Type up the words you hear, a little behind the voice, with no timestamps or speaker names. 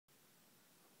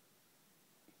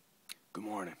Good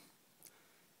morning.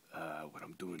 What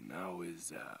I'm doing now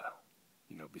is,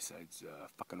 besides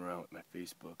fucking around with my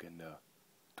Facebook and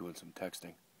doing some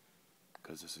texting,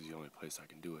 because this is the only place I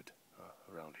can do it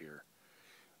around here.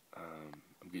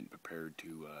 I'm getting prepared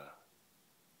to,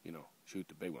 shoot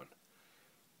the big one.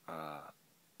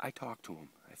 I talked to him.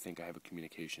 I think I have a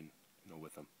communication,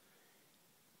 with him.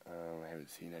 I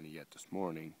haven't seen any yet this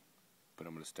morning, but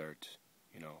I'm gonna start,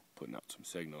 putting out some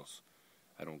signals.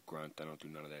 I don't grunt. I don't do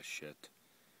none of that shit.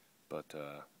 But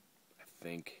I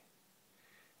think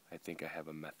I have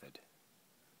a method.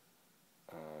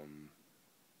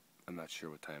 I'm not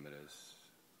sure what time it is.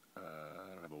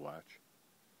 I don't have a watch.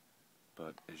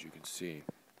 But as you can see,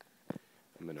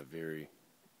 I'm in a very,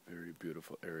 very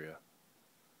beautiful area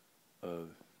of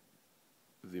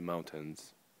the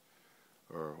mountains,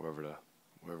 or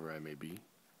wherever I may be.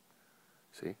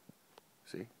 See?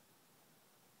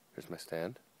 Here's my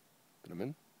stand that I'm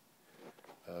in.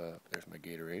 There's my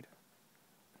Gatorade.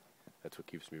 That's what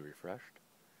keeps me refreshed.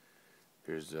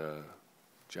 Here's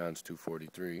John's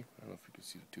 243. I don't know if you can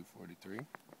see the 243.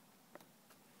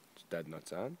 It's dead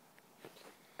nuts on.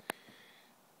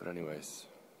 But anyways,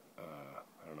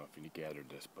 I don't know if you gathered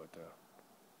this, but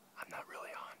I'm not really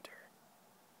a hunter.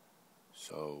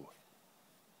 So,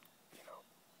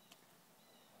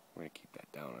 I'm going to keep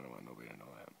that down. I don't want nobody to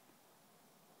know that.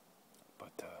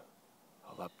 But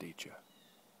I'll update you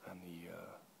on the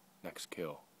next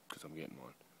kill, because I'm getting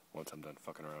one once I'm done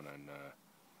fucking around on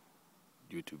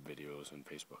YouTube videos and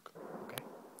Facebook. Okay?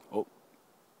 Oh,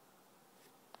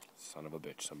 son of a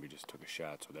bitch, somebody just took a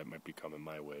shot, so that might be coming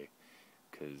my way,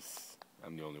 because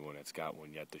I'm the only one that's got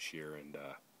one yet this year, and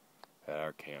at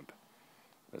our camp.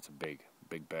 That's a big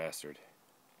bastard,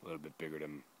 a little bit bigger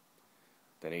than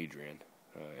Adrian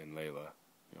and Layla.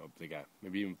 They got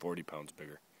maybe even 40 pounds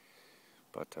bigger.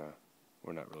 But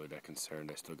we're not really that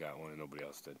concerned. I still got one and nobody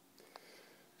else did.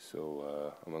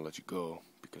 So I'm going to let you go,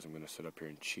 because I'm going to sit up here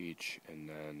and cheech and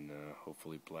then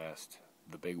hopefully blast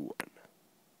the big one.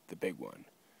 The big one.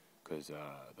 Because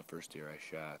the first deer I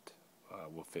shot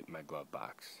will fit in my glove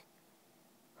box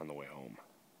on the way home.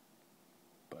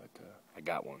 But I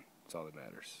got one. That's all that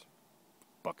matters.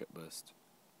 Bucket list.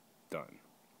 Done.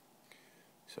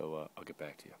 So I'll get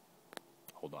back to you.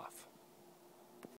 Hold off.